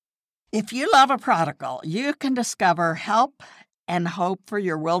If you love a prodigal, you can discover help and hope for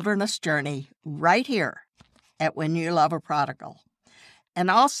your wilderness journey right here at When You Love a Prodigal,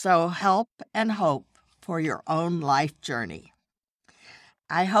 and also help and hope for your own life journey.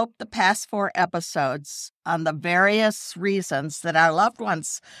 I hope the past 4 episodes on the various reasons that our loved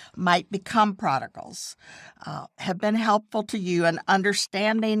ones might become prodigals have been helpful to you in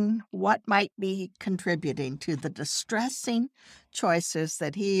understanding what might be contributing to the distressing choices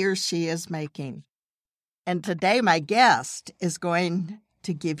that he or she is making. And today my guest is going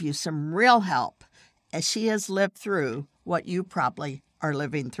to give you some real help as she has lived through what you probably are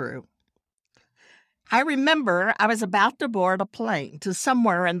living through. I remember I was about to board a plane to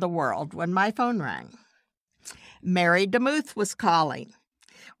somewhere in the world when my phone rang. Mary DeMuth was calling.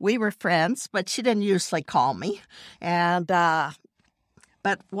 We were friends, but she didn't usually call me. But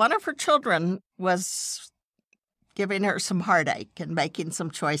one of her children was giving her some heartache and making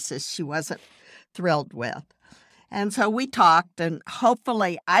some choices she wasn't thrilled with. And so we talked, and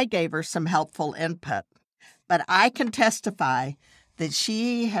hopefully I gave her some helpful input. But I can testify that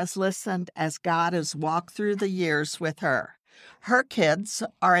she has listened as God has walked through the years with her. Her kids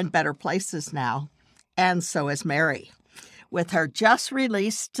are in better places now, and so is Mary. With her just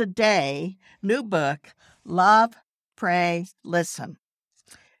released today new book, Love, Pray, Listen,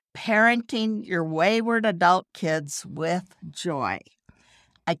 Parenting Your Wayward Adult Kids with Joy.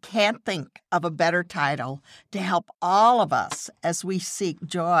 I can't think of a better title to help all of us as we seek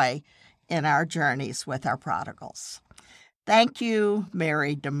joy in our journeys with our prodigals. Thank you,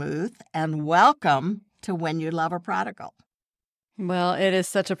 Mary DeMuth, and welcome to When You Love a Prodigal. Well, it is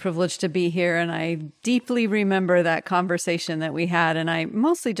such a privilege to be here, and I deeply remember that conversation that we had, and I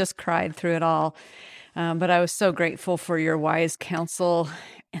mostly just cried through it all. But I was so grateful for your wise counsel,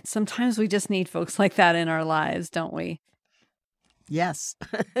 and sometimes we just need folks like that in our lives, don't we? Yes.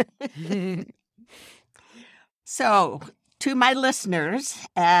 So, to my listeners,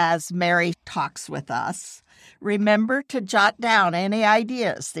 as Mary talks with us, remember to jot down any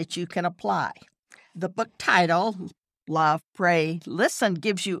ideas that you can apply. The book title, Love, Pray, Listen,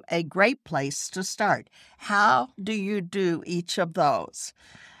 gives you a great place to start. How do you do each of those?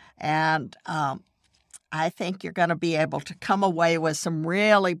 And I think you're going to be able to come away with some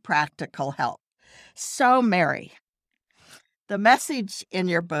really practical help. So, Mary, the message in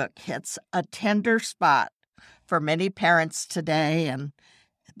your book hits a tender spot for many parents today and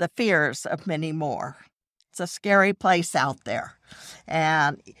the fears of many more. It's a scary place out there.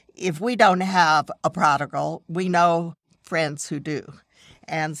 And if we don't have a prodigal, we know friends who do.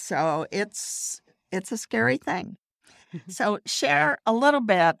 And so it's a scary thing. So share a little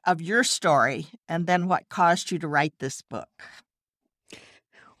bit of your story and then what caused you to write this book.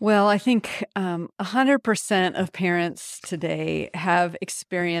 Well, I think 100% of parents today have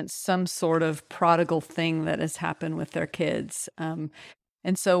experienced some sort of prodigal thing that has happened with their kids.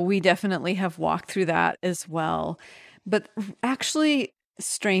 And so we definitely have walked through that as well. But actually,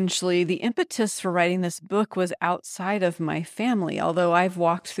 strangely, the impetus for writing this book was outside of my family, although I've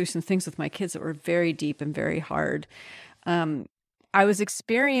walked through some things with my kids that were very deep and very hard. I was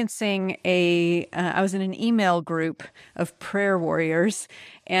experiencing I was in an email group of prayer warriors,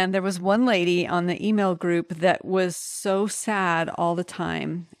 and there was one lady on the email group that was so sad all the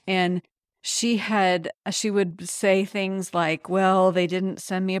time. And she would say things like, well, they didn't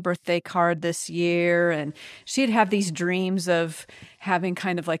send me a birthday card this year. And she'd have these dreams of having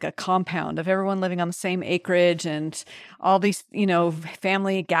kind of like a compound of everyone living on the same acreage and all these,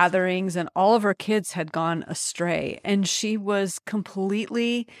 family gatherings, and all of her kids had gone astray. And she was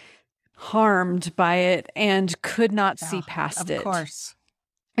completely harmed by it and could not see past it. Of course.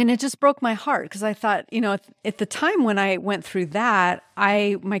 And it just broke my heart because I thought, at the time when I went through that,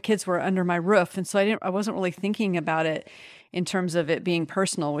 my kids were under my roof. And so I wasn't really thinking about it in terms of it being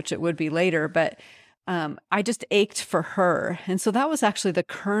personal, which it would be later, but I just ached for her. And so that was actually the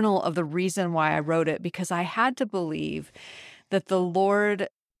kernel of the reason why I wrote it, because I had to believe that the Lord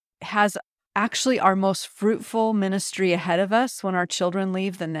has actually our most fruitful ministry ahead of us when our children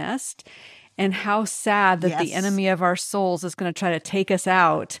leave the nest. And how sad that the enemy of our souls is going to try to take us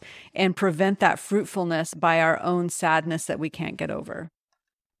out and prevent that fruitfulness by our own sadness that we can't get over.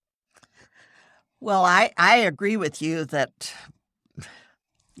 Well, I agree with you that,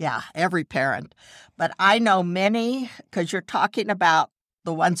 every parent. But I know many, because you're talking about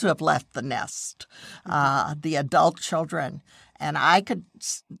the ones who have left the nest, the adult children. And I could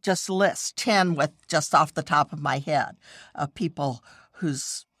just list 10 with just off the top of my head of people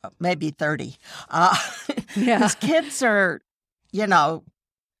whose maybe 30, whose kids are,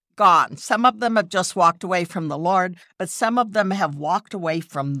 gone. Some of them have just walked away from the Lord, but some of them have walked away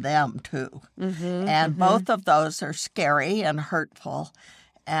from them too. And both of those are scary and hurtful.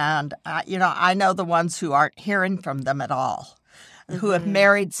 And, I know the ones who aren't hearing from them at all, who have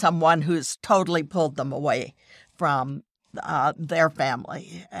married someone who's totally pulled them away from their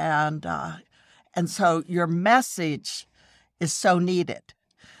family. And so your message is so needed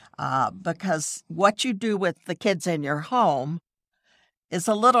because what you do with the kids in your home is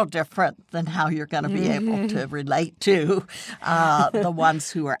a little different than how you're going to be able to relate to the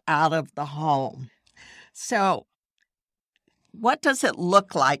ones who are out of the home. So what does it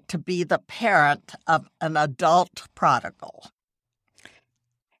look like to be the parent of an adult prodigal?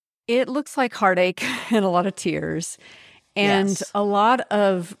 It looks like heartache and a lot of tears and Yes. a lot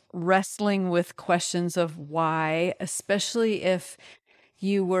of wrestling with questions of why, especially if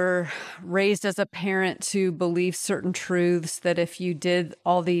you were raised as a parent to believe certain truths that if you did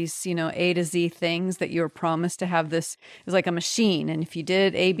all these, A to Z things that you were promised to have this is like a machine. And if you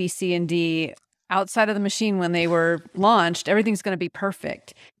did A, B, C, and D outside of the machine when they were launched, everything's going to be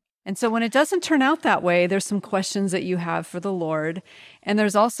perfect. And so when it doesn't turn out that way, there's some questions that you have for the Lord. And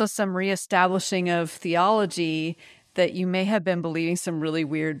there's also some reestablishing of theology that you may have been believing some really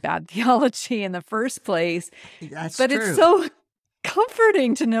weird, bad theology in the first place. That's but true. It's so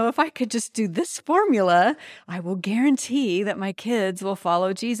comforting to know if I could just do this formula, I will guarantee that my kids will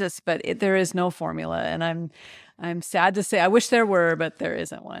follow Jesus. But there is no formula. And I'm sad to say, I wish there were, but there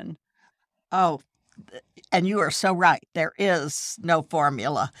isn't one. Oh, and you are so right. There is no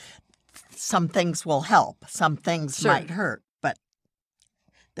formula. Some things will help. Some things might hurt, but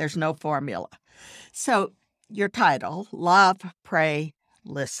there's no formula. So your title, Love, Pray,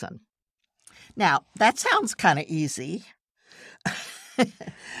 Listen. Now, that sounds kind of easy.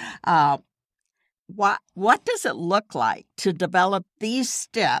 What does it look like to develop these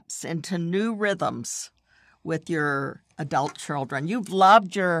steps into new rhythms with your adult children? You've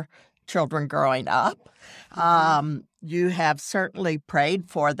loved your children growing up. You have certainly prayed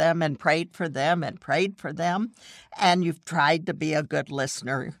for them and prayed for them and prayed for them, and you've tried to be a good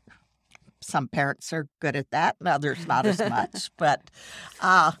listener. Some parents are good at that, and others not as much. But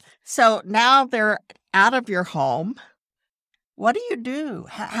so now they're out of your home. What do you do?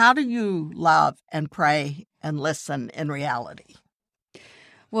 How do you love and pray and listen in reality?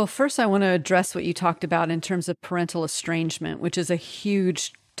 Well, first, I want to address what you talked about in terms of parental estrangement, which is a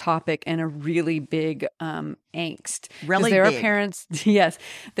huge topic and a really big angst. Really there big. Are parents, yes,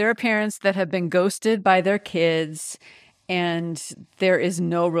 there are parents that have been ghosted by their kids and there is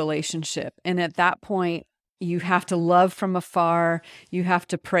no relationship. And at that point, you have to love from afar, you have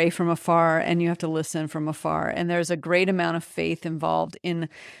to pray from afar, and you have to listen from afar. And there's a great amount of faith involved in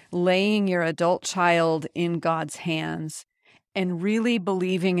laying your adult child in God's hands and really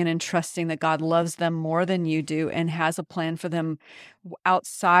believing and entrusting that God loves them more than you do and has a plan for them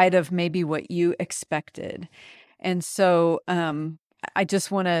outside of maybe what you expected. And so I just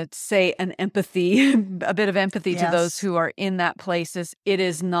want to say a bit of empathy to those who are in that place. It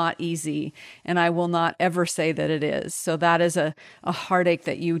is not easy, and I will not ever say that it is. So that is a heartache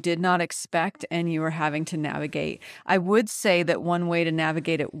that you did not expect and you are having to navigate. I would say that one way to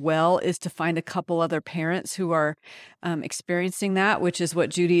navigate it well is to find a couple other parents who are experiencing that, which is what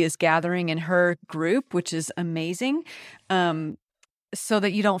Judy is gathering in her group, which is amazing, so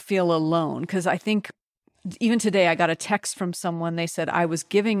that you don't feel alone. Because I think even today, I got a text from someone. They said, I was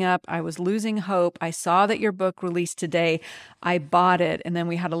giving up. I was losing hope. I saw that your book released today. I bought it. And then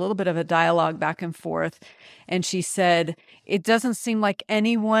we had a little bit of a dialogue back and forth. And she said, it doesn't seem like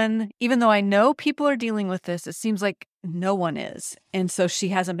anyone, even though I know people are dealing with this, it seems like no one is. And so she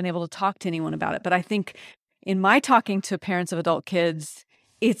hasn't been able to talk to anyone about it. But I think in my talking to parents of adult kids,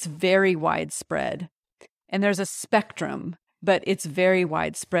 it's very widespread. And there's a spectrum, but it's very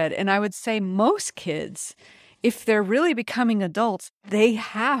widespread. And I would say most kids, if they're really becoming adults, they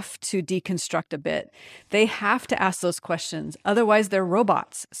have to deconstruct a bit. They have to ask those questions. Otherwise, they're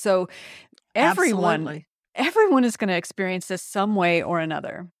robots. So everyone is going to experience this some way or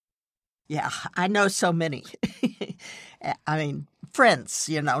another. Yeah, I know so many. I mean, friends,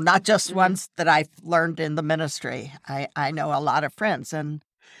 not just ones that I've learned in the ministry. I know a lot of friends. And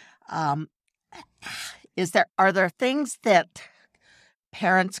are there things that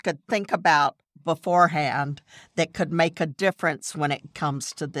parents could think about beforehand that could make a difference when it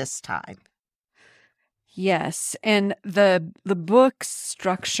comes to this time? Yes, and the book's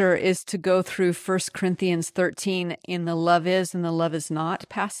structure is to go through 1 Corinthians 13 in the love is and the love is not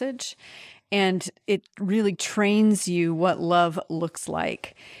passage, and it really trains you what love looks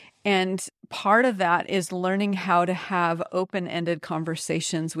like. And part of that is learning how to have open-ended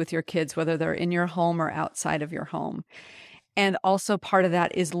conversations with your kids, whether they're in your home or outside of your home. And also part of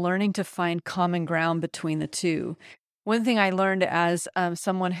that is learning to find common ground between the two. One thing I learned as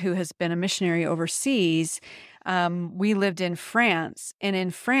someone who has been a missionary overseas, we lived in France. And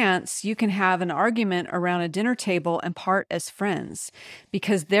in France, you can have an argument around a dinner table and part as friends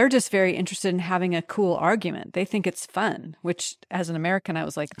because they're just very interested in having a cool argument. They think it's fun, which as an American, I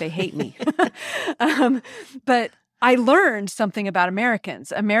was like, they hate me. But I learned something about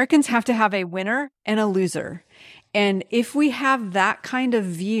Americans. Americans have to have a winner and a loser. And if we have that kind of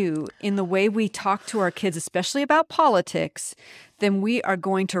view in the way we talk to our kids, especially about politics, then we are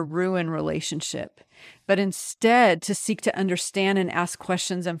going to ruin relationship. But instead, to seek to understand and ask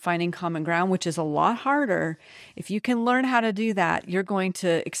questions and finding common ground, which is a lot harder, if you can learn how to do that, you're going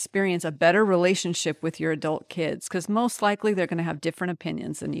to experience a better relationship with your adult kids because most likely they're going to have different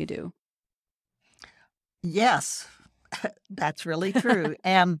opinions than you do. Yes, that's really true.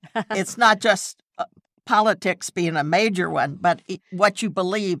 And it's not just politics being a major one, but what you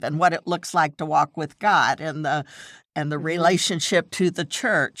believe and what it looks like to walk with God and the relationship to the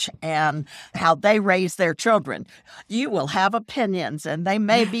church and how they raise their children. You will have opinions and they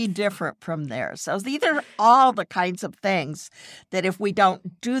may be different from theirs. So these are all the kinds of things that if we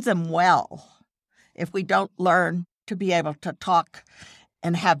don't do them well, if we don't learn to be able to talk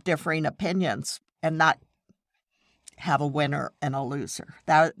and have differing opinions and not have a winner and a loser.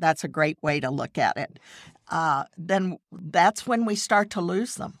 That's a great way to look at it. Then that's when we start to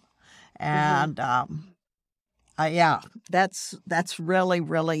lose them. And yeah, that's really,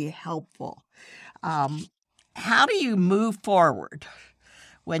 really helpful. How do you move forward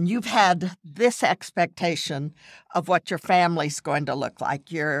when you've had this expectation of what your family's going to look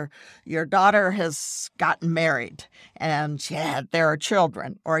like? Your daughter has gotten married and there are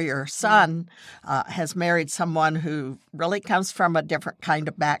children, or your son has married someone who really comes from a different kind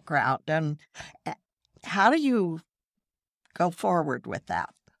of background. And how do you go forward with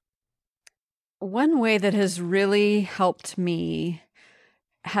that? One way that has really helped me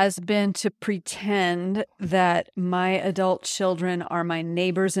has been to pretend that my adult children are my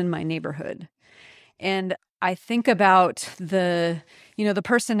neighbors in my neighborhood. And I think about the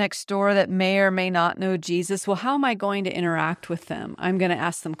person next door that may or may not know Jesus. Well, how am I going to interact with them? I'm going to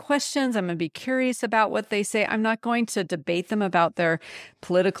ask them questions. I'm going to be curious about what they say. I'm not going to debate them about their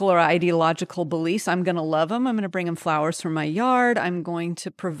political or ideological beliefs. I'm going to love them. I'm going to bring them flowers from my yard. I'm going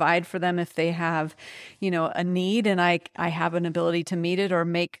to provide for them if they have, a need and I have an ability to meet it, or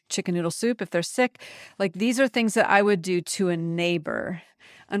make chicken noodle soup if they're sick. Like, these are things that I would do to a neighbor.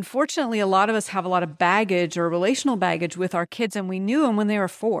 Unfortunately, a lot of us have a lot of baggage or relational baggage with our kids, and we knew them when they were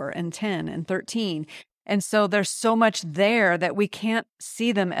 4 and 10 and 13. And so there's so much there that we can't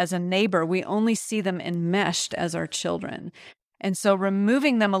see them as a neighbor. We only see them enmeshed as our children. And so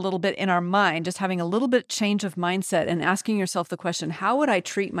removing them a little bit in our mind, just having a little bit change of mindset and asking yourself the question, how would I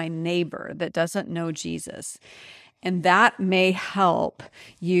treat my neighbor that doesn't know Jesus? And that may help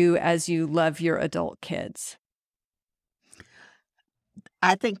you as you love your adult kids.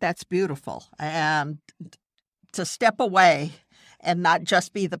 I think that's beautiful. And to step away and not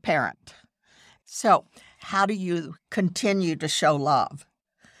just be the parent. So how do you continue to show love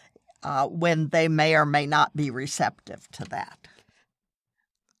when they may or may not be receptive to that?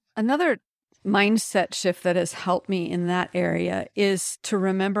 Another mindset shift that has helped me in that area is to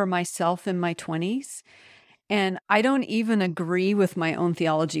remember myself in my 20s. And I don't even agree with my own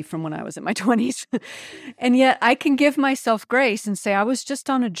theology from when I was in my 20s. And yet I can give myself grace and say I was just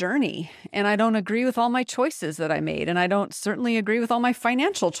on a journey, and I don't agree with all my choices that I made. And I don't certainly agree with all my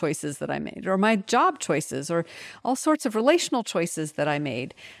financial choices that I made, or my job choices, or all sorts of relational choices that I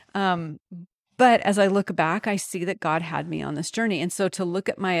made. But as I look back, I see that God had me on this journey. And so to look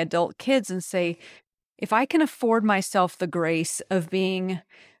at my adult kids and say, if I can afford myself the grace of being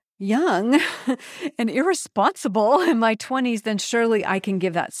young and irresponsible in my 20s, then surely I can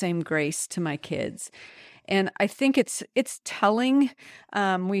give that same grace to my kids. And I think it's telling.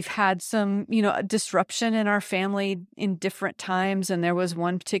 We've had some, disruption in our family in different times. And there was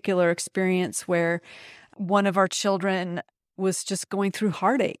one particular experience where one of our children was just going through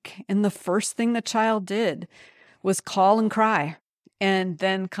heartache. And the first thing the child did was call and cry and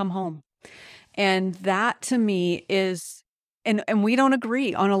then come home. And that to me is, and we don't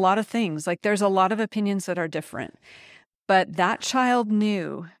agree on a lot of things. Like, there's a lot of opinions that are different. But that child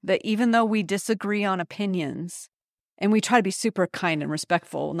knew that even though we disagree on opinions, and we try to be super kind and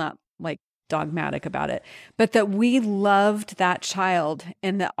respectful, not like dogmatic about it, but that we loved that child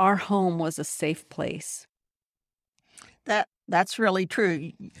and that our home was a safe place. That's really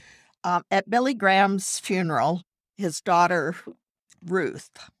true. At Billy Graham's funeral, his daughter Ruth,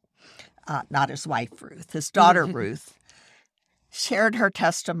 not his wife Ruth, his daughter Ruth, shared her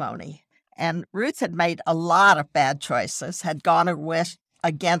testimony. And Ruth had made a lot of bad choices, had gone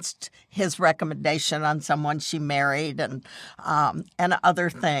against his recommendation on someone she married and other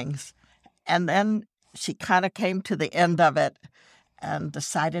things. And then she kind of came to the end of it and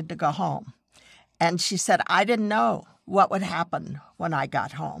decided to go home. And she said, I didn't know what would happen when I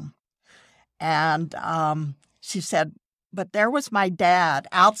got home. And she said, but there was my dad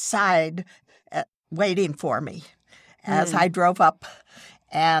outside waiting for me as I drove up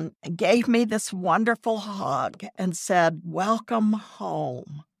and gave me this wonderful hug and said, welcome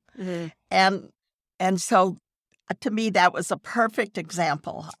home. And so to me, that was a perfect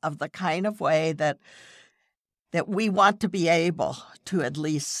example of the kind of way that we want to be able to at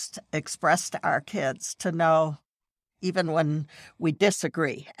least express to our kids, to know even when we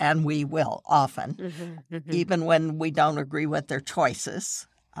disagree, and we will often, even when we don't agree with their choices,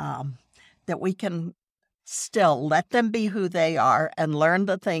 that we can still let them be who they are and learn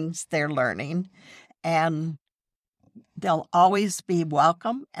the things they're learning, and they'll always be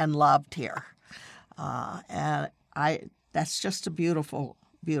welcome and loved here. That's just a beautiful,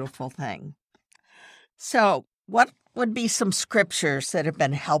 beautiful thing. So what would be some scriptures that have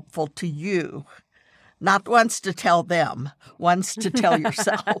been helpful to you? Not once to tell them, once to tell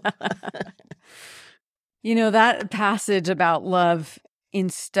yourself. That passage about love,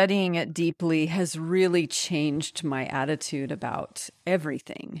 in studying it deeply, has really changed my attitude about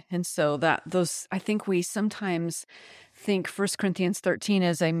everything. And so I think we sometimes think 1 Corinthians 13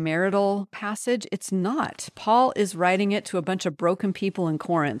 is a marital passage. It's not. Paul is writing it to a bunch of broken people in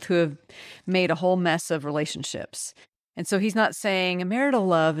Corinth who have made a whole mess of relationships. And so he's not saying marital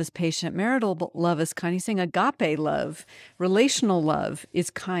love is patient, marital love is kind. He's saying agape love, relational love is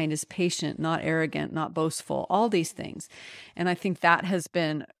kind, is patient, not arrogant, not boastful, all these things. And I think that has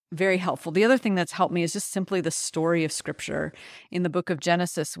been very helpful. The other thing that's helped me is just simply the story of Scripture. In the book of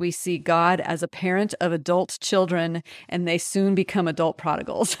Genesis, we see God as a parent of adult children, and they soon become adult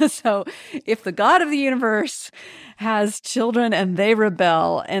prodigals. So if the God of the universe has children and they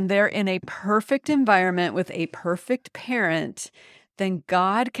rebel, and they're in a perfect environment with a perfect parent, then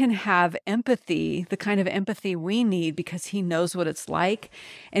God can have empathy, the kind of empathy we need, because he knows what it's like.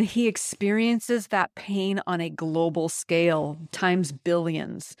 And he experiences that pain on a global scale, times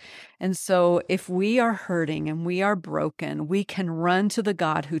billions. And so if we are hurting and we are broken, we can run to the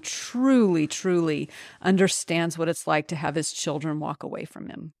God who truly, truly understands what it's like to have his children walk away from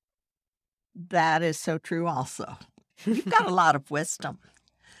him. That is so true also. You've got a lot of wisdom.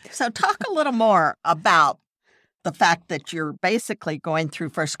 So talk a little more about the fact that you're basically going through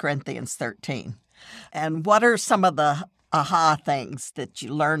 1 Corinthians 13. And what are some of the aha things that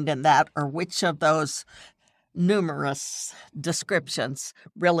you learned in that, or which of those numerous descriptions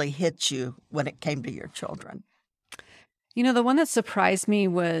really hit you when it came to your children? The one that surprised me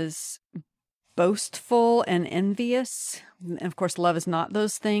was boastful and envious. And of course, love is not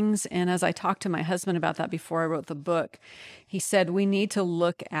those things. And as I talked to my husband about that before I wrote the book, he said we need to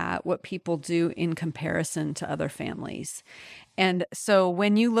look at what people do in comparison to other families. And so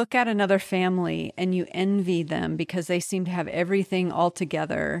when you look at another family and you envy them because they seem to have everything all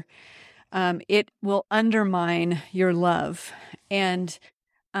together, it will undermine your love. And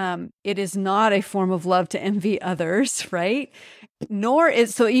it is not a form of love to envy others, right? Nor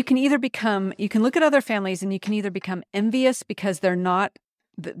is, so you can look at other families and you can either become envious because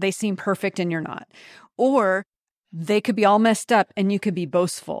they seem perfect and you're not. Or they could be all messed up and you could be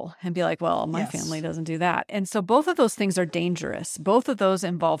boastful and be like, well, my family doesn't do that. And so both of those things are dangerous. Both of those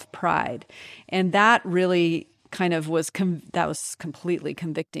involve pride. And that really kind of was completely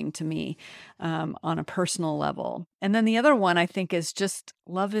convicting to me on a personal level. And then the other one I think is just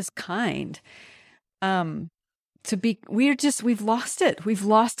love is kind. We've lost it. We've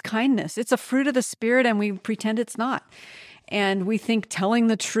lost kindness. It's a fruit of the Spirit and we pretend it's not. And we think telling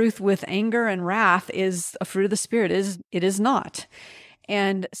the truth with anger and wrath is a fruit of the Spirit. It is not.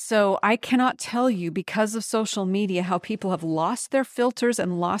 And so I cannot tell you, because of social media, how people have lost their filters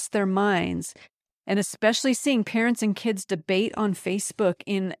and lost their minds. And especially seeing parents and kids debate on Facebook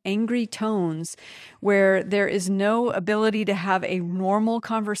in angry tones where there is no ability to have a normal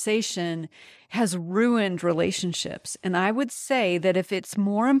conversation has ruined relationships. And I would say that if it's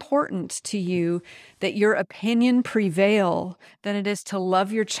more important to you that your opinion prevail than it is to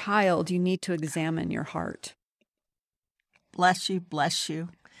love your child, you need to examine your heart. Bless you, bless you.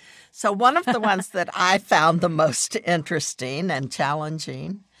 So one of the ones that I found the most interesting and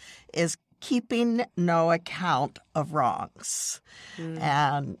challenging is keeping no account of wrongs.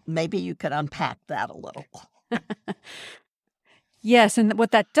 And maybe you could unpack that a little. Yes, and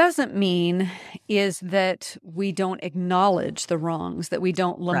what that doesn't mean is that we don't acknowledge the wrongs, that we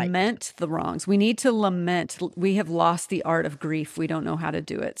don't lament the wrongs. We need to lament. We have lost the art of grief. We don't know how to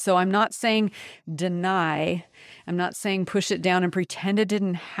do it. So I'm not saying deny. I'm not saying push it down and pretend it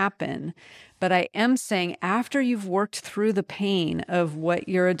didn't happen. But I am saying after you've worked through the pain of what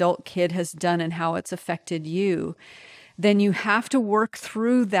your adult kid has done and how it's affected you, then you have to work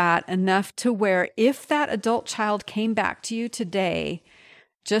through that enough to where if that adult child came back to you today,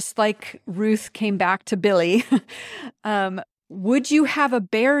 just like Ruth came back to Billy, would you have a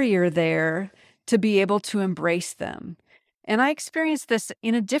barrier there to be able to embrace them? And I experienced this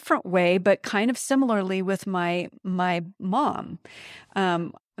in a different way, but kind of similarly with my mom.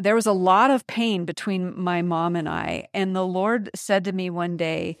 There was a lot of pain between my mom and I. And the Lord said to me one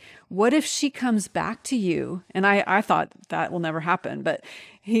day, what if she comes back to you? And I thought that will never happen. But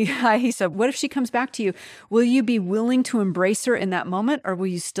he said, what if she comes back to you? Will you be willing to embrace her in that moment, or will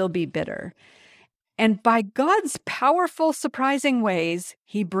you still be bitter? And by God's powerful, surprising ways,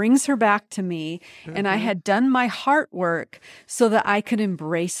 he brings her back to me. And I had done my heart work so that I could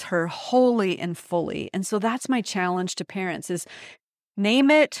embrace her wholly and fully. And so that's my challenge to parents is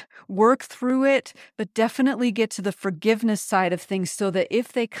name it, work through it, but definitely get to the forgiveness side of things so that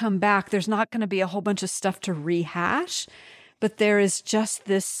if they come back, there's not going to be a whole bunch of stuff to rehash, but there is just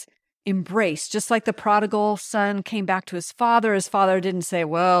this embrace. Just like the prodigal son came back to his father didn't say,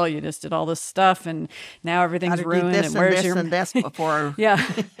 well, you just did all this stuff and now everything's ruined. And where's your... and this before. Yeah.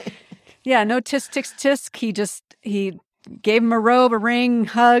 Yeah, no tisk, tisk, tisk. He gave him a robe, a ring,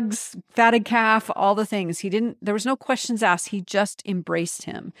 hugs, fatted calf, all the things. There was no questions asked. He just embraced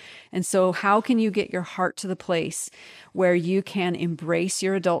him. And so how can you get your heart to the place where you can embrace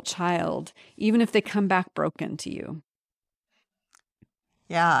your adult child, even if they come back broken to you?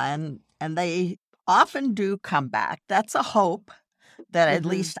 Yeah, and they often do come back. That's a hope that at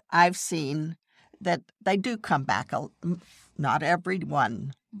least I've seen that they do come back. Not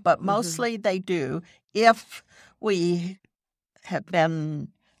everyone, but mostly they do if we have been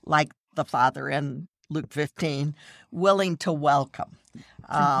like the father in Luke 15, willing to welcome.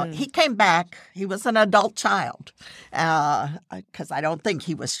 He came back. He was an adult child because I don't think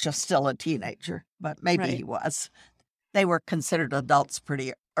he was just still a teenager, but maybe he was. They were considered adults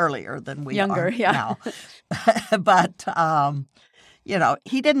pretty earlier than we are now. But,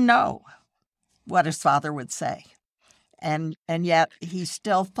 he didn't know what his father would say. And yet he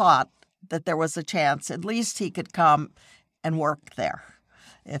still thought that there was a chance at least he could come and work there,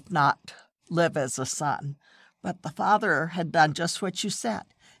 if not live as a son. But the father had done just what you said.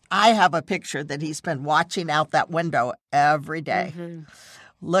 I have a picture that he's been watching out that window every day,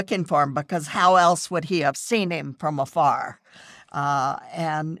 looking for him, because how else would he have seen him from afar?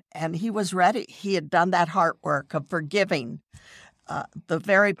 And he was ready. He had done that heart work of forgiving the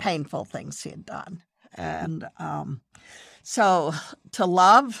very painful things he had done. And so to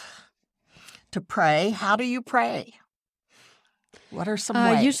love, to pray, how do you pray? What are some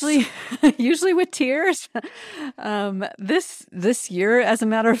ways? Usually with tears. This year, as a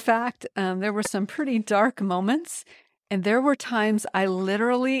matter of fact, there were some pretty dark moments. And there were times I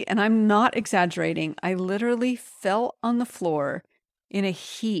literally, and I'm not exaggerating, I literally fell on the floor in a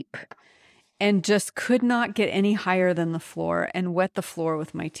heap and just could not get any higher than the floor and wet the floor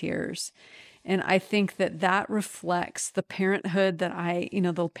with my tears. And I think that reflects the parenthood that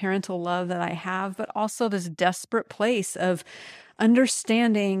the parental love that I have, but also this desperate place of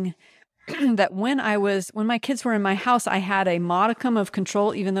understanding that when my kids were in my house, I had a modicum of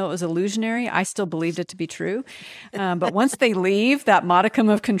control, even though it was illusionary. I still believed it to be true. But once they leave, that modicum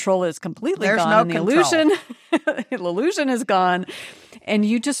of control is completely gone. No and the illusion is gone. And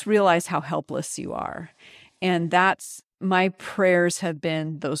you just realize how helpless you are. And that's my prayers have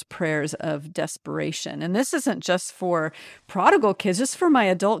been those prayers of desperation. And this isn't just for prodigal kids, just for my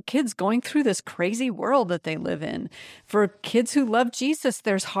adult kids going through this crazy world that they live in. For kids who love Jesus,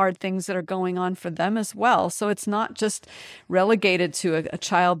 there's hard things that are going on for them as well. So it's not just relegated to a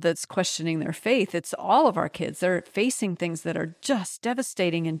child that's questioning their faith. It's all of our kids. They're facing things that are just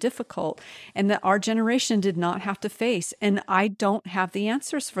devastating and difficult and that our generation did not have to face. And I don't have the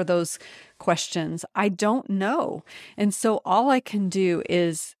answers for those questions. I don't know. And so all I can do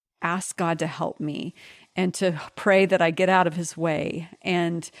is ask God to help me and to pray that I get out of his way.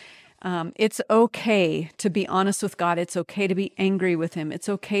 And it's okay to be honest with God. It's okay to be angry with him. It's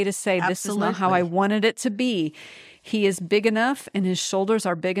okay to say, this is not how I wanted it to be. He is big enough and his shoulders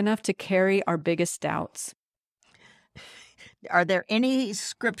are big enough to carry our biggest doubts. Are there any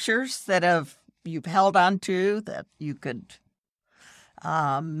scriptures that you've held on to that you could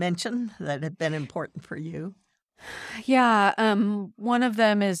mention that have been important for you? Yeah, one of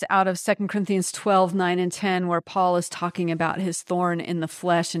them is out of 2 Corinthians 12:9 and 10, where Paul is talking about his thorn in the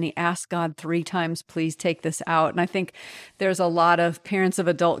flesh, and he asked God 3 times, please take this out. And I think there's a lot of parents of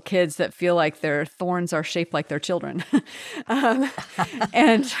adult kids that feel like their thorns are shaped like their children. um,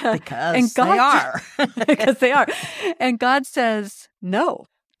 and Because God, they are. because they are. And God says, no.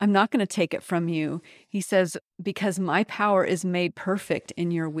 I'm not going to take it from you. He says, because my power is made perfect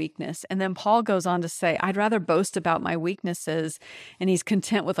in your weakness. And then Paul goes on to say, I'd rather boast about my weaknesses. And he's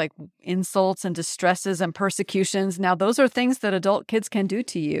content with like insults and distresses and persecutions. Now, those are things that adult kids can do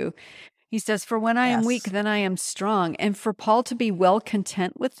to you. He says, for when I am weak, then I am strong. And for Paul to be well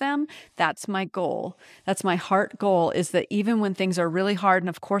content with them, that's my goal. That's my heart goal, is that even when things are really hard, and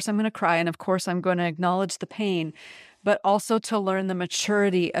of course I'm going to cry, and of course I'm going to acknowledge the pain, but also to learn the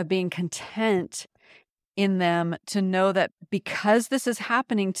maturity of being content in them, to know that because this is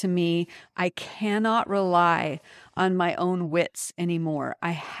happening to me, I cannot rely on my own wits anymore.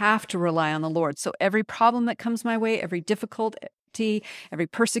 I have to rely on the Lord. So every problem that comes my way, every difficulty, every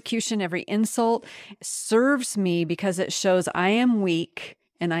persecution, every insult serves me because it shows I am weak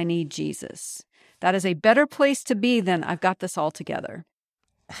and I need Jesus. That is a better place to be than I've got this all together.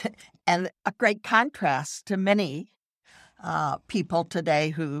 And a great contrast to many people today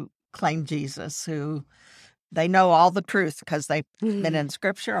who claim Jesus, who they know all the truth because they've been in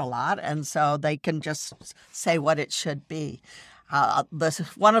Scripture a lot, and so they can just say what it should be.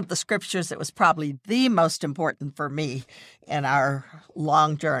 One of the scriptures that was probably the most important for me in our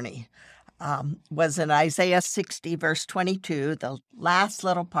long journey was in Isaiah 60, verse 22, the last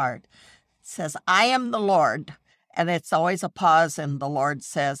little part. It says, I am the Lord. And it's always a pause, and the Lord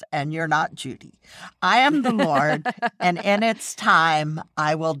says, and you're not Judy. I am the Lord, and in its time,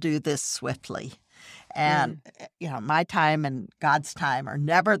 I will do this swiftly. And, my time and God's time are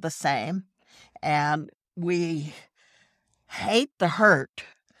never the same. And we hate the hurt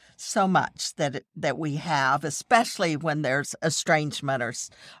so much that we have, especially when there's estrangement or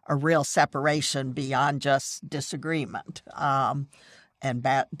a real separation beyond just disagreement and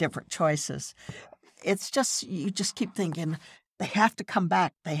different choices. It's just, you just keep thinking, they have to come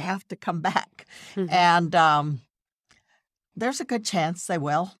back. They have to come back. And there's a good chance they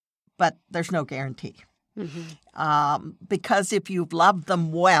will, but there's no guarantee. Because if you've loved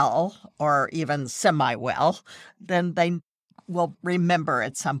them well, or even semi-well, then they will remember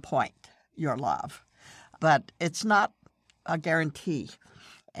at some point your love. But it's not a guarantee.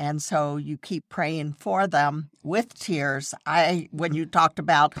 And so you keep praying for them with tears. When you talked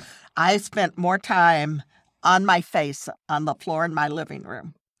about, I spent more time on my face on the floor in my living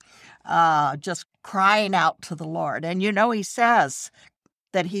room, just crying out to the Lord. And he says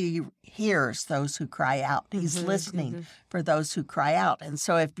that he hears those who cry out. He's listening for those who cry out. And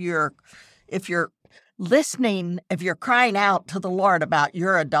so if you're listening, if you're crying out to the Lord about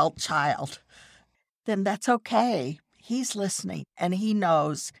your adult child, then that's okay. He's listening, and he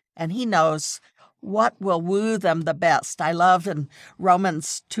knows what will woo them the best. I love in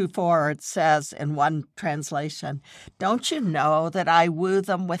Romans 2:4, it says in one translation, don't you know that I woo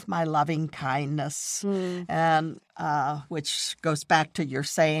them with my loving kindness? And which goes back to your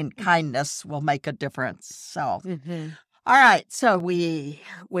saying, kindness will make a difference. So, all right, so we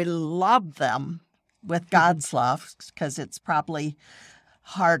love them with God's love, because it's probably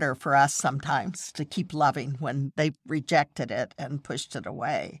harder for us sometimes to keep loving when they've rejected it and pushed it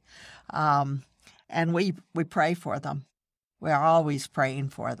away. And we pray for them. We're always praying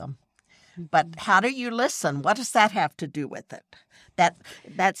for them. But how do you listen? What does that have to do with it?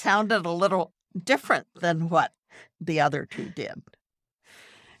 That sounded a little different than what the other two did.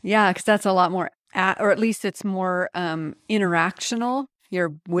 Yeah, because that's a lot more, or at least it's more interactional.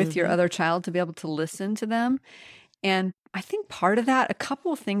 You're with your other child to be able to listen to them. And I think part of that, a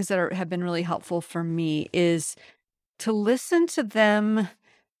couple of things that have been really helpful for me, is to listen to them,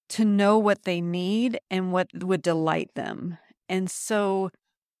 to know what they need and what would delight them. And so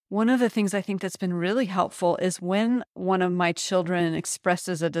one of the things I think that's been really helpful is when one of my children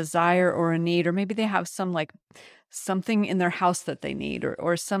expresses a desire or a need, or maybe they have something in their house that they need,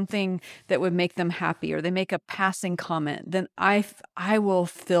 or something that would make them happy, or they make a passing comment, then I will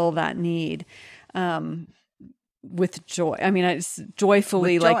fill that need. with joy. I mean, it's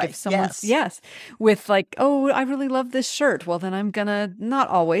joyfully, With like joy, if someone's, yes. with like, oh, I really love this shirt. Well, then I'm gonna, not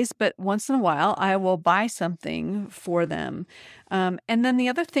always, but once in a while, I will buy something for them. And then the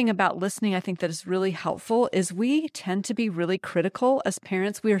other thing about listening, I think that is really helpful is we tend to be really critical as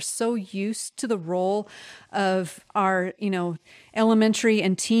parents. We are so used to the role of our, elementary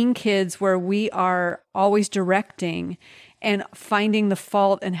and teen kids where we are always directing and finding the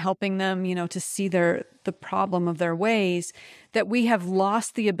fault and helping them, to see the problem of their ways, that we have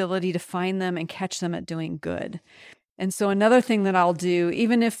lost the ability to find them and catch them at doing good. And so another thing that I'll do,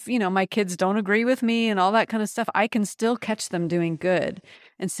 even if, my kids don't agree with me and all that kind of stuff, I can still catch them doing good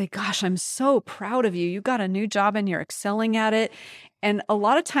and say, gosh, I'm so proud of you. You got a new job and you're excelling at it. And a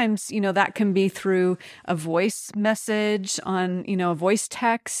lot of times, that can be through a voice message on, a voice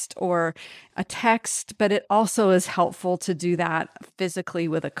text or a text, but it also is helpful to do that physically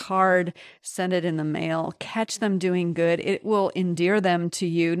with a card, send it in the mail, catch them doing good. It will endear them to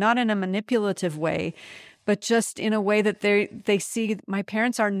you, not in a manipulative way, but just in a way that they see my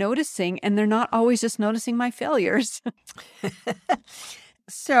parents are noticing, and they're not always just noticing my failures.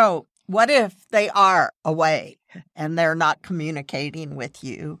 So, what if they are away and they're not communicating with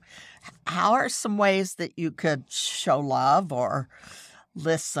you? How are some ways that you could show love or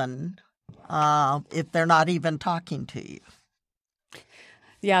listen if they're not even talking to you?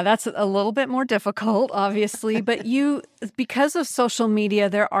 Yeah, that's a little bit more difficult, obviously, but because of social media,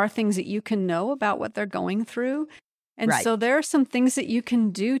 there are things that you can know about what they're going through. And Right. so there are some things that you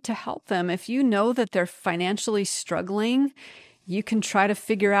can do to help them. If you know that they're financially struggling, you can try to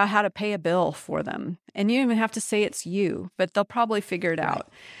figure out how to pay a bill for them. And you don't even have to say it's you, but they'll probably figure it Right.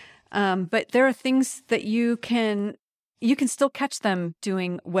 out. But there are things that you can still catch them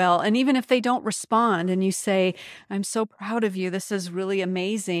doing well. And even if they don't respond and you say, I'm so proud of you, this is really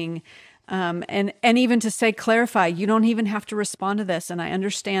amazing. And even to say, clarify, you don't even have to respond to this. And I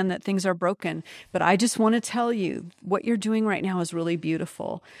understand that things are broken, but I just want to tell you what you're doing right now is really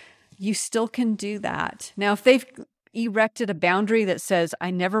beautiful. You still can do that. Now, if they've erected a boundary that says, I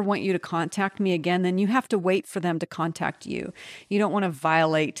never want you to contact me again, then you have to wait for them to contact you. You don't want to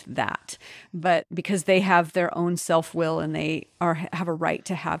violate that, but because they have their own self-will and they have a right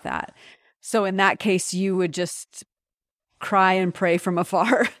to have that. So in that case, you would just cry and pray from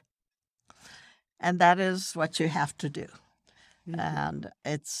afar. And that is what you have to do. Mm-hmm. And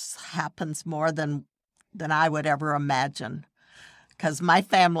it happens more than I would ever imagine, because my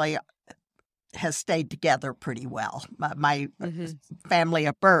family has stayed together pretty well. My family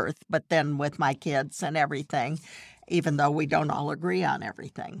of birth, but then with my kids and everything, even though we don't all agree on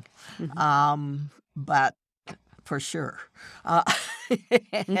everything. But for sure.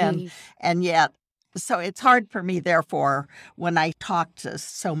 And yet, so it's hard for me, therefore, when I talk to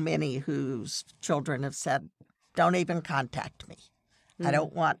so many whose children have said, don't even contact me. I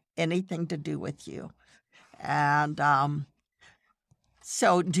don't want anything to do with you. And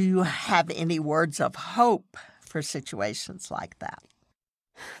so do you have any words of hope for situations like that?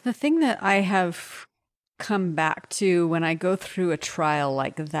 The thing that I have come back to when I go through a trial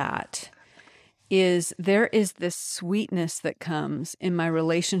like that is there is this sweetness that comes in my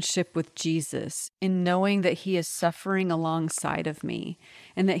relationship with Jesus in knowing that he is suffering alongside of me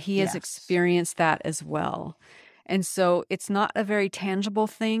and that he has experienced that as well. And so it's not a very tangible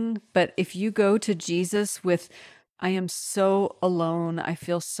thing, but if you go to Jesus with, I am so alone. I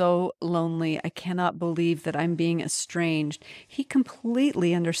feel so lonely. I cannot believe that I'm being estranged. He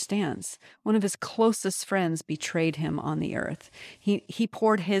completely understands. One of his closest friends betrayed him on the earth. He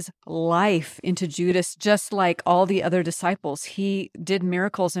poured his life into Judas, just like all the other disciples. He did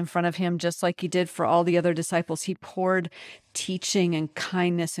miracles in front of him, just like he did for all the other disciples. He poured teaching and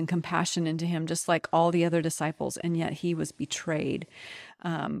kindness and compassion into him, just like all the other disciples. And yet he was betrayed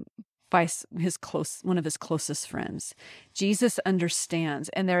by one of his closest friends. Jesus understands,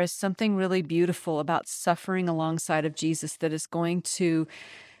 and there is something really beautiful about suffering alongside of Jesus that is going to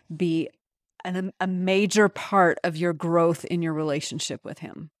be a major part of your growth in your relationship with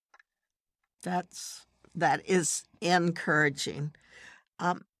him. That is encouraging.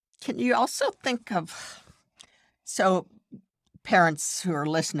 Can you also think of, so parents who are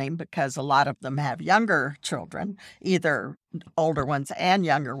listening, because a lot of them have younger children, either older ones and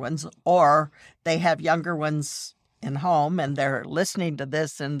younger ones, or they have younger ones in home and they're listening to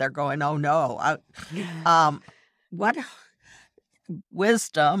this and they're going, oh no. What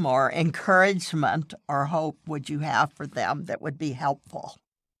wisdom or encouragement or hope would you have for them that would be helpful?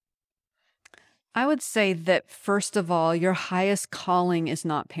 I would say that, first of all, your highest calling is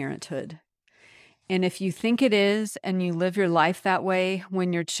not parenthood. And if you think it is and you live your life that way,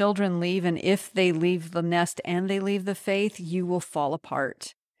 when your children leave, and if they leave the nest and they leave the faith, you will fall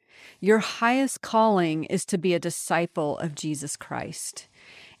apart. Your highest calling is to be a disciple of Jesus Christ.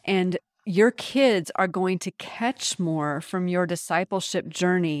 And your kids are going to catch more from your discipleship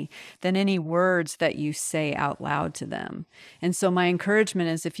journey than any words that you say out loud to them. And so my encouragement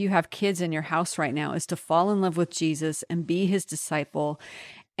is, if you have kids in your house right now, is to fall in love with Jesus and be his disciple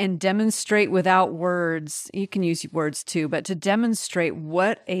and demonstrate without words. You can use words too, but to demonstrate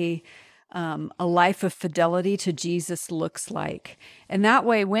what a life of fidelity to Jesus looks like. And that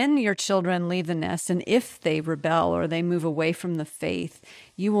way, when your children leave the nest, and if they rebel or they move away from the faith,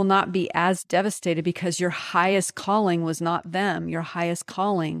 you will not be as devastated, because your highest calling was not them. Your highest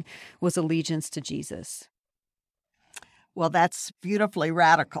calling was allegiance to Jesus. Well, that's beautifully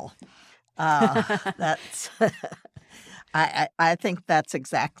radical. That's I think that's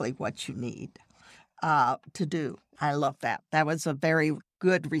exactly what you need to do. I love that. That was a very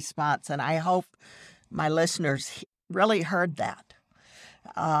good response, and I hope my listeners really heard that.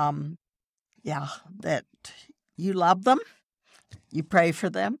 That you love them, you pray for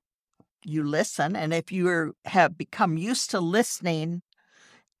them, you listen, and if you have become used to listening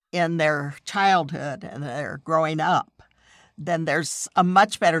in their childhood and they're growing up, then there's a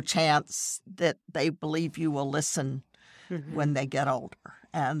much better chance that they believe you will listen when they get older,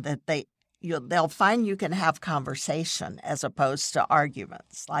 and that they'll find you can have conversation as opposed to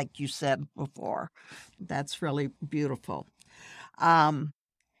arguments, like you said before. That's really beautiful.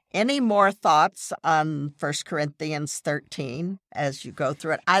 Any more thoughts on 1 Corinthians 13 as you go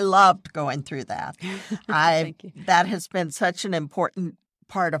through it? I loved going through that. Thank you. That has been such an important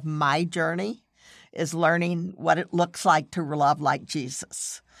part of my journey, is learning what it looks like to love like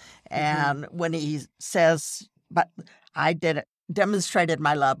Jesus. And when he says, but I demonstrated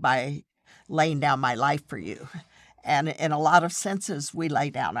my love by laying down my life for you. And in a lot of senses, we lay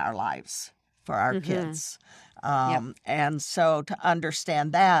down our lives for our kids. And so to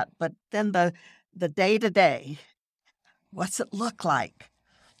understand that, but then the day-to-day, what's it look like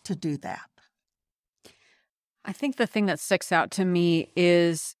to do that? I think the thing that sticks out to me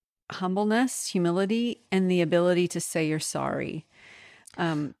is humbleness, humility, and the ability to say you're sorry.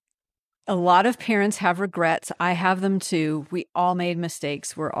 A lot of parents have regrets. I have them too. We all made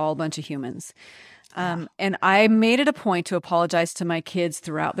mistakes. We're all a bunch of humans. And I made it a point to apologize to my kids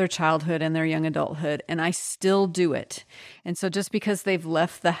throughout their childhood and their young adulthood, and I still do it. And so just because they've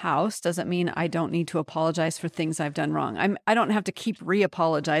left the house doesn't mean I don't need to apologize for things I've done wrong. I don't have to keep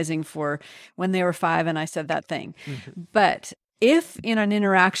re-apologizing for when they were 5 and I said that thing. But if in an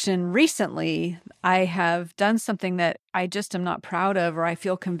interaction recently I have done something that I just am not proud of, or I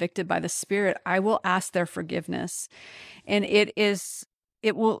feel convicted by the Spirit, I will ask their forgiveness. And it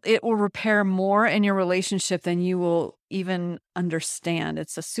will repair more in your relationship than you will even understand.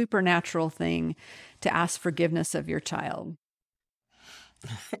 It's a supernatural thing to ask forgiveness of your child.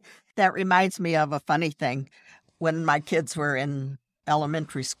 That reminds me of a funny thing. When my kids were in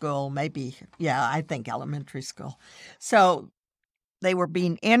elementary school, I think elementary school. So they were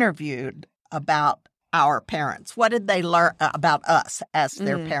being interviewed about our parents. What did they learn about us as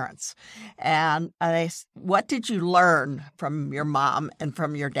their parents? And what did you learn from your mom and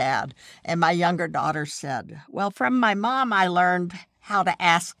from your dad? And my younger daughter said, well, from my mom, I learned how to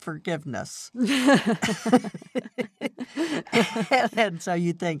ask forgiveness. And so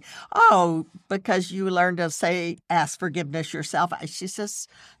you think, because you learned to ask forgiveness yourself. She says,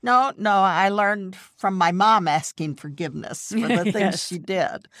 no, I learned from my mom asking forgiveness for the things she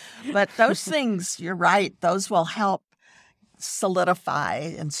did. But those things, you're right, those will help solidify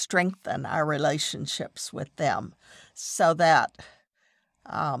and strengthen our relationships with them, so that,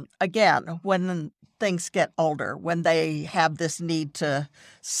 again, when things get older, when they have this need to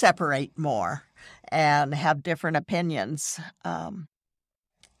separate more and have different opinions,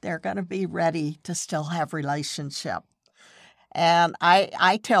 they're going to be ready to still have relationship. And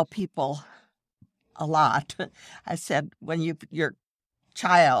I tell people a lot, I said, when your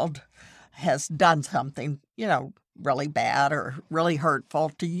child has done something, really bad or really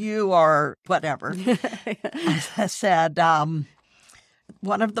hurtful to you or whatever, I said,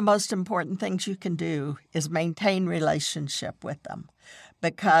 one of the most important things you can do is maintain relationship with them,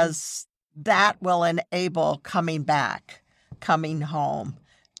 because that will enable coming back, coming home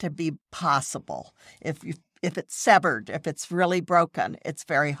to be possible. If it's severed, if it's really broken, it's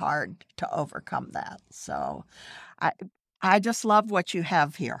very hard to overcome that. So I just love what you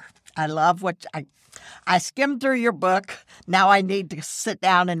have here. I love what I skimmed through your book. Now I need to sit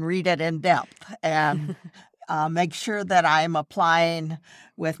down and read it in depth and make sure that I'm applying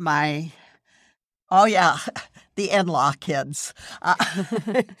with my Oh, yeah, the in-law kids.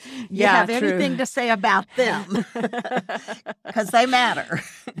 You have anything to say about them? Because they matter.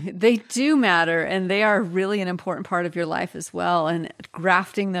 They do matter, and they are really an important part of your life as well. And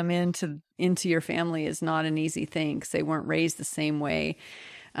grafting them into your family is not an easy thing because they weren't raised the same way.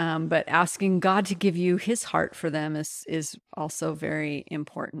 But asking God to give you his heart for them is also very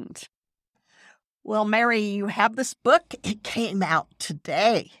important. Well, Mary, you have this book. It came out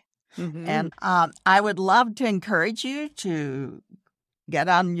today. Mm-hmm. And I would love to encourage you to get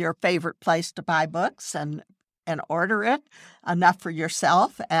on your favorite place to buy books and order it, enough for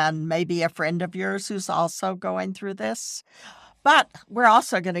yourself and maybe a friend of yours who's also going through this. But we're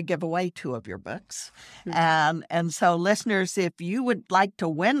also going to give away 2 of your books. Mm-hmm. And so, listeners, if you would like to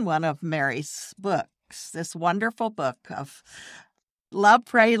win one of Mary's books, this wonderful book of Love,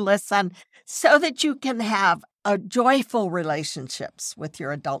 Pray, Listen, so that you can have joyful relationships with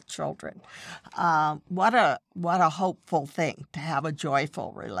your adult children. What a hopeful thing to have a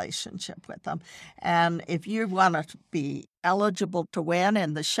joyful relationship with them. And if you want to be eligible to win,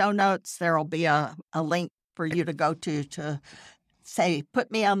 in the show notes, there will be a link for you to go to say,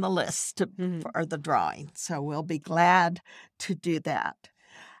 put me on the list for the drawing. So we'll be glad to do that.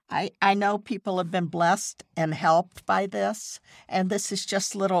 I know people have been blessed and helped by this, and this is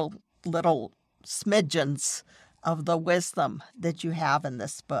just little smidgens of the wisdom that you have in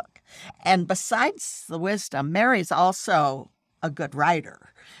this book. And besides the wisdom, Mary's also a good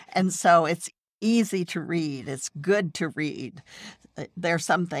writer, and so it's easy to read. It's good to read. There are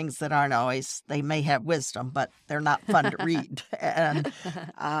some things that aren't always, they may have wisdom, but they're not fun to read. And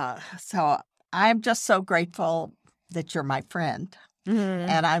so I'm just so grateful that you're my friend. Mm-hmm.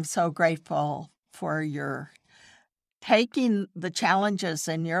 And I'm so grateful for your taking the challenges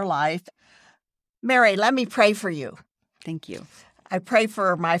in your life. Mary, let me pray for you. Thank you. I pray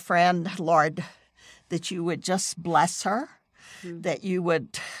for my friend, Lord, that you would just bless her, that you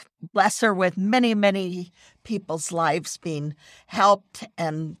would bless her with many, many people's lives being helped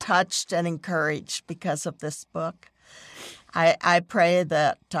and touched and encouraged because of this book. I pray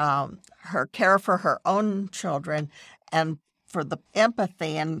that her care for her own children and for the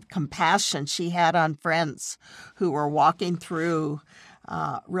empathy and compassion she had on friends who were walking through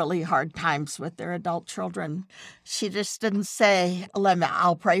really hard times with their adult children. She just didn't say,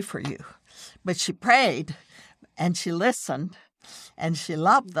 I'll pray for you. But she prayed, and she listened, and she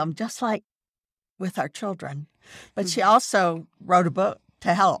loved them, just like with our children. But she also wrote a book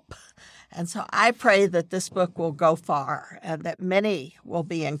to help. And so I pray that this book will go far and that many will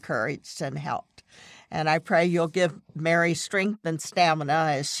be encouraged and helped. And I pray you'll give Mary strength and stamina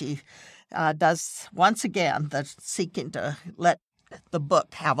as she does once again the seeking to let the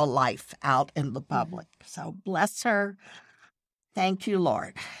book have a life out in the public. So bless her. Thank you,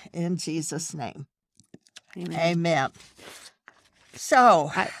 Lord. In Jesus' name. Amen. Amen.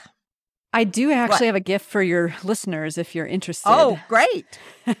 So I do actually have a gift for your listeners if you're interested. Oh, great.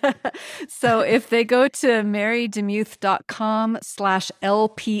 So if they go to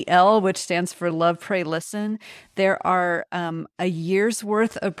marydemuth.com/LPL, which stands for Love, Pray, Listen, there are a year's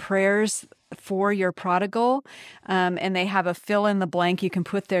worth of prayers for your prodigal, and they have a fill in the blank. You can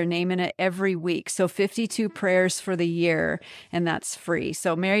put their name in it every week. So 52 prayers for the year, and that's free.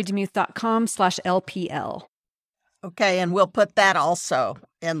 So marydemuth.com/LPL. Okay, and we'll put that also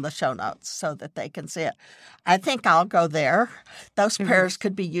in the show notes so that they can see it. I think I'll go there. Those prayers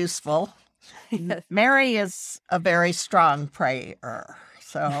could be useful. Yes. Mary is a very strong prayer.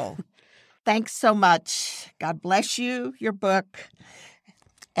 So thanks so much. God bless you, your book,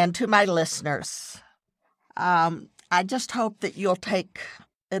 and to my listeners. I just hope that you'll take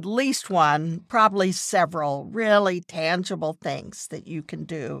at least one, probably several, really tangible things that you can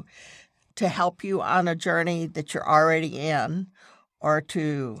do to help you on a journey that you're already in, or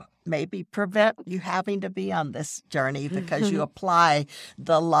to maybe prevent you having to be on this journey because you apply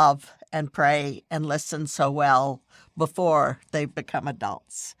the love and pray and listen so well before they become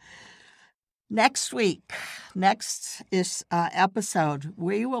adults. Next episode,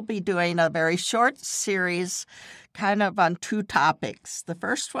 we will be doing a very short series kind of on 2 topics. The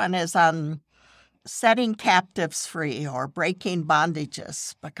first one is on setting captives free or breaking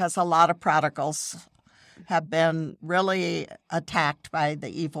bondages, because a lot of prodigals have been really attacked by the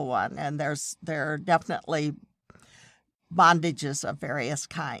evil one, and there are definitely bondages of various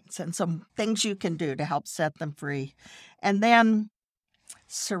kinds and some things you can do to help set them free. And then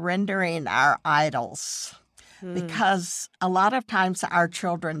surrendering our idols, because a lot of times our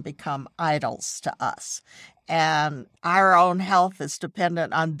children become idols to us. And our own health is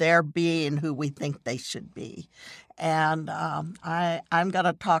dependent on their being who we think they should be. And I'm going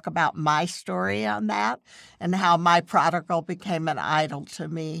to talk about my story on that and how my prodigal became an idol to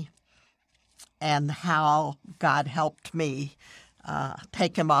me and how God helped me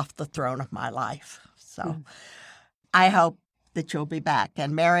take him off the throne of my life. So I hope that you'll be back.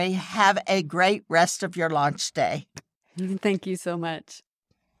 And Mary, have a great rest of your launch day. Thank you so much.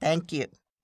 Thank you.